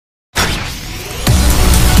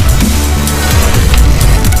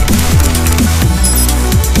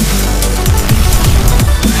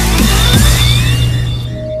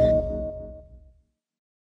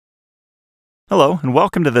Hello and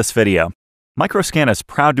welcome to this video. Microscan is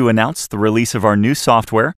proud to announce the release of our new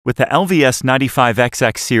software with the LVS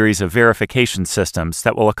 95XX series of verification systems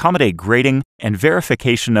that will accommodate grading and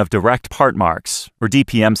verification of direct part marks, or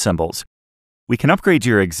DPM symbols. We can upgrade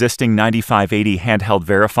your existing 9580 handheld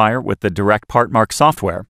verifier with the direct part mark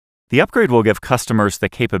software. The upgrade will give customers the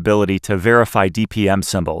capability to verify DPM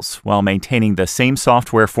symbols while maintaining the same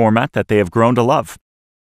software format that they have grown to love.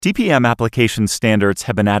 DPM application standards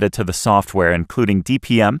have been added to the software, including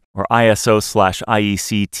DPM or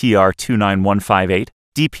ISO/IEC TR29158,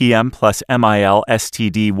 DPM plus MIL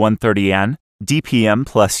STD 130N, DPM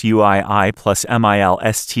plus UII plus MIL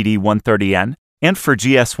STD 130N, and for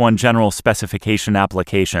GS1 general specification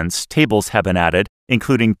applications, tables have been added,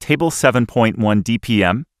 including Table 7.1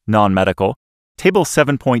 DPM, non-medical, Table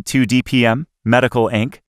 7.2 DPM, medical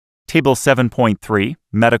Inc., Table 7.3,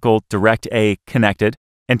 medical Direct A, connected,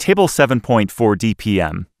 and Table 7.4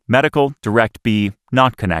 DPM, medical Direct B,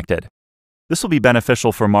 not connected. This will be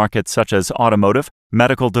beneficial for markets such as automotive,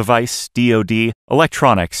 medical device, DoD,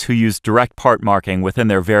 electronics who use direct part marking within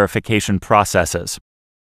their verification processes.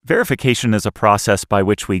 Verification is a process by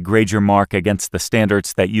which we grade your mark against the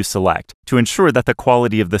standards that you select to ensure that the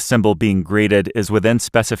quality of the symbol being graded is within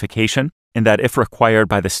specification and that if required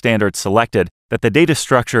by the standard selected, that the data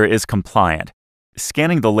structure is compliant.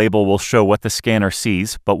 Scanning the label will show what the scanner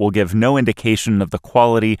sees, but will give no indication of the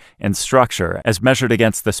quality and structure as measured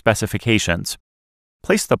against the specifications.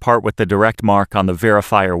 Place the part with the direct mark on the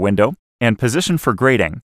verifier window and position for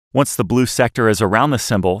grading. Once the blue sector is around the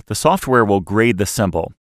symbol, the software will grade the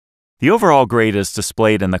symbol. The overall grade is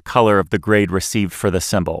displayed in the color of the grade received for the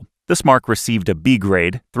symbol. This mark received a B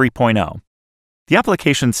grade, 3.0. The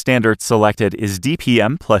application standard selected is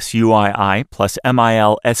DPM plus UII plus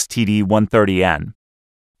MIL STD 130N.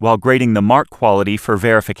 While grading the mark quality for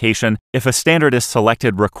verification, if a standard is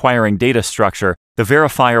selected requiring data structure, the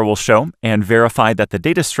verifier will show and verify that the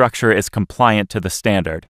data structure is compliant to the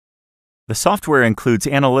standard. The software includes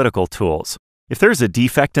analytical tools. If there is a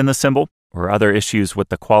defect in the symbol, or other issues with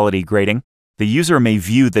the quality grading, the user may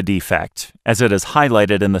view the defect, as it is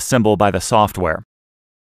highlighted in the symbol by the software.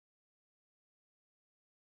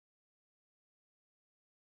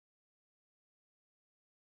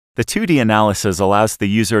 The 2D analysis allows the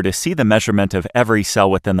user to see the measurement of every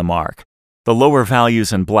cell within the mark. The lower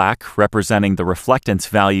values in black representing the reflectance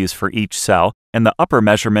values for each cell, and the upper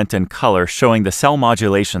measurement in color showing the cell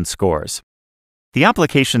modulation scores. The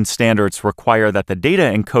application standards require that the data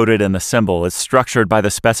encoded in the symbol is structured by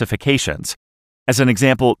the specifications. As an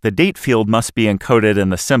example, the date field must be encoded in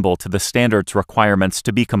the symbol to the standards requirements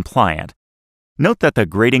to be compliant. Note that the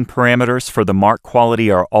grading parameters for the mark quality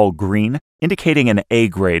are all green, indicating an A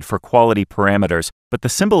grade for quality parameters, but the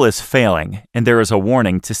symbol is failing, and there is a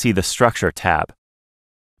warning to see the Structure tab.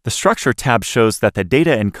 The Structure tab shows that the data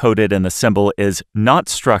encoded in the symbol is not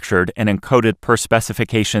structured and encoded per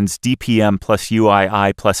specifications DPM plus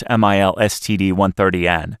UII plus MIL STD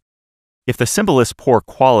 130N. If the symbol is poor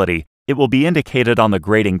quality, it will be indicated on the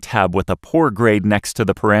Grading tab with a poor grade next to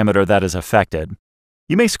the parameter that is affected.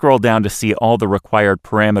 You may scroll down to see all the required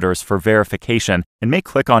parameters for verification and may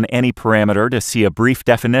click on any parameter to see a brief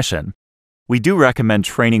definition. We do recommend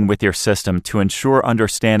training with your system to ensure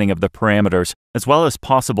understanding of the parameters, as well as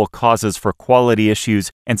possible causes for quality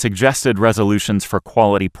issues and suggested resolutions for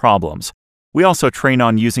quality problems. We also train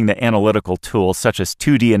on using the analytical tools such as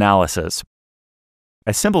 2D analysis.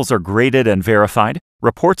 As symbols are graded and verified,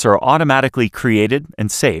 reports are automatically created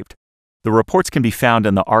and saved. The reports can be found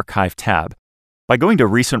in the Archive tab. By going to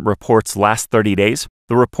Recent Reports Last 30 Days,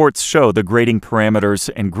 the reports show the grading parameters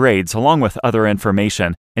and grades along with other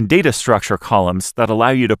information and data structure columns that allow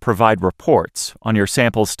you to provide reports on your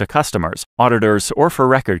samples to customers, auditors, or for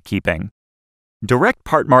record keeping. Direct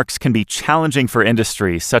part marks can be challenging for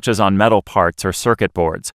industries such as on metal parts or circuit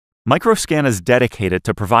boards. Microscan is dedicated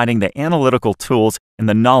to providing the analytical tools and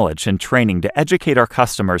the knowledge and training to educate our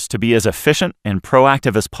customers to be as efficient and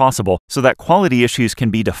proactive as possible so that quality issues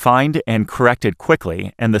can be defined and corrected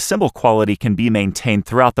quickly and the symbol quality can be maintained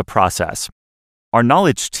throughout the process. Our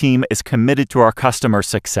knowledge team is committed to our customer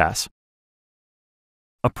success.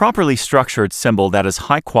 A properly structured symbol that is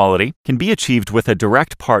high quality can be achieved with a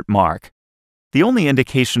direct part mark. The only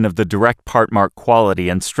indication of the direct part mark quality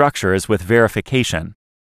and structure is with verification.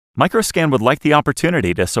 Microscan would like the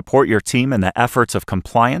opportunity to support your team in the efforts of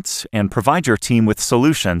compliance and provide your team with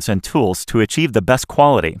solutions and tools to achieve the best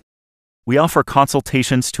quality. We offer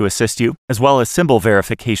consultations to assist you, as well as symbol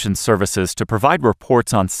verification services to provide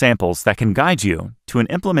reports on samples that can guide you to an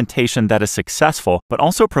implementation that is successful, but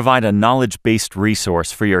also provide a knowledge-based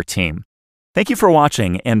resource for your team. Thank you for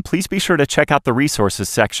watching, and please be sure to check out the resources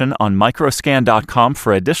section on microscan.com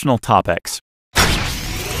for additional topics.